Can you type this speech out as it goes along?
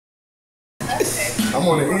I'm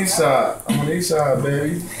on the east side. I'm on the east side,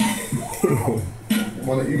 baby. I'm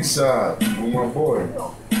on the east side with my boy.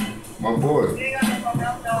 My boy.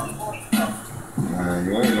 Man,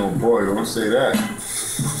 you ain't no boy. Don't say that.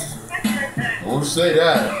 Don't say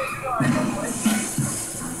that.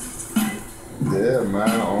 Yeah,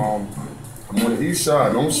 man. I'm on the east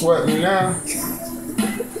side. Don't sweat me now.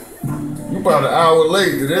 You about an hour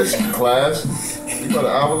late to this class. You about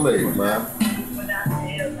an hour late, man.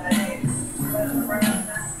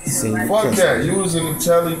 Fuck that. You was in the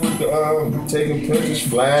telly with the taking pictures,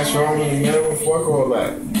 flash on in the mirror. Fuck all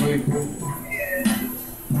that.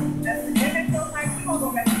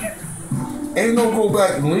 Ain't no go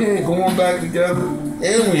back. We ain't going back together, and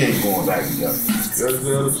we ain't going back together. You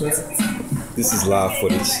know what I'm saying? This is live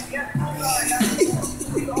footage.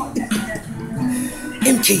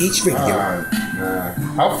 M.k.h Radio. Alright, man.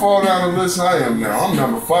 How far down the list I am now? I'm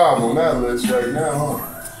number 5 on that list right now, huh?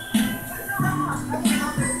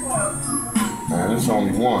 Man, there's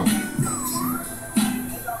only one.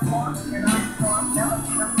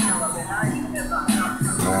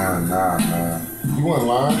 Nah. You weren't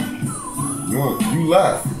lying. You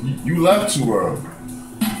left. You left too early.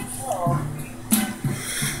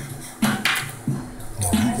 No,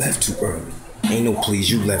 you left too early. Ain't no please.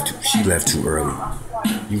 You left too. She left too early.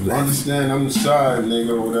 You left. I understand. I'm the side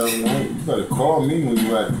nigga or whatever. You better call me when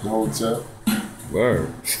you at the hotel.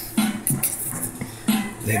 Word.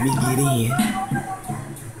 Let me get in.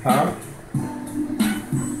 Huh?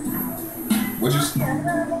 What you?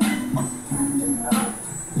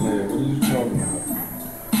 Yeah, what are you talking about?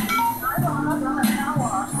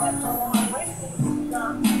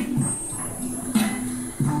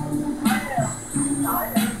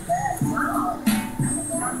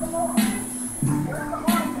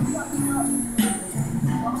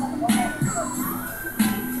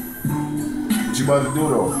 What you about to do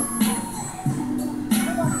though?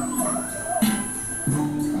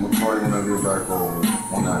 I'm gonna call you when I get back home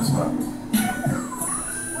on that spot.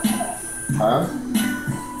 Huh?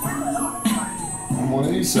 I'm on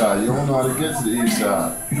the east side. You don't know how to get to the east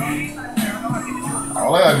side.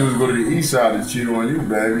 All I gotta do is go to the east side and cheat on you,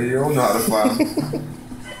 baby. You don't know how to find me.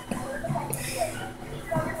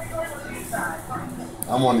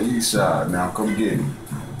 I'm on the east side now. Come get me.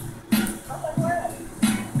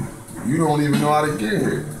 You don't even know how to get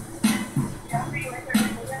here.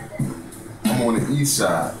 I'm on the east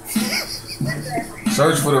side.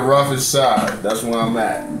 Search for the roughest side. That's where I'm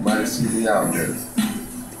at. You might see me out there.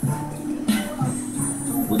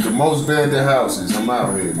 With the most abandoned houses. I'm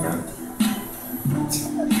out here, man.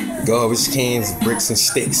 Garbage cans, bricks, and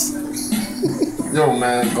sticks. Yo,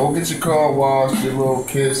 man, go get your car washed, your little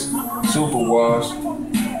kiss, super wash.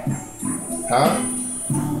 Huh?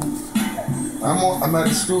 I'm at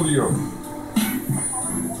the studio.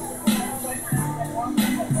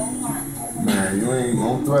 Man, you ain't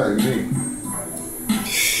gonna threaten me.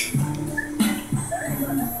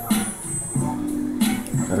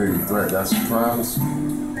 That ain't a threat, that's a promise.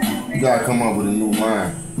 You gotta come up with a new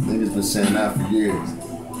line. Niggas been saying that for years.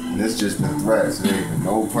 And it's just been threats. There ain't been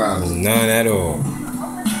no promise. None at all.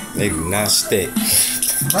 They do not stick.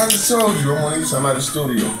 I just told you, I'm on the east side. I'm at the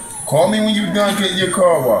studio. Call me when you done getting your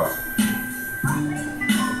car washed.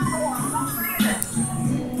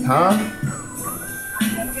 Huh?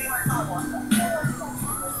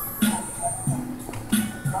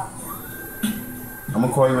 I'm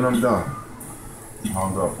gonna call you when I'm done.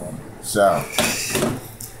 Hung up on me. Shout.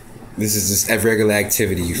 This is just a regular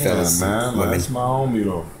activity, you fellas. Man, that's my homie though. You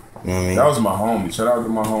know what I mean? That was my homie. Shout out to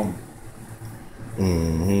my homie.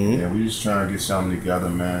 Mm-hmm. Yeah, we just trying to get something together,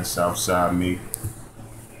 man. Southside me.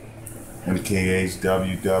 M.k.h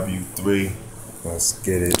WW3. Let's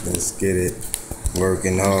get it. Let's get it.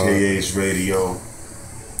 Working hard. M.k.h Radio.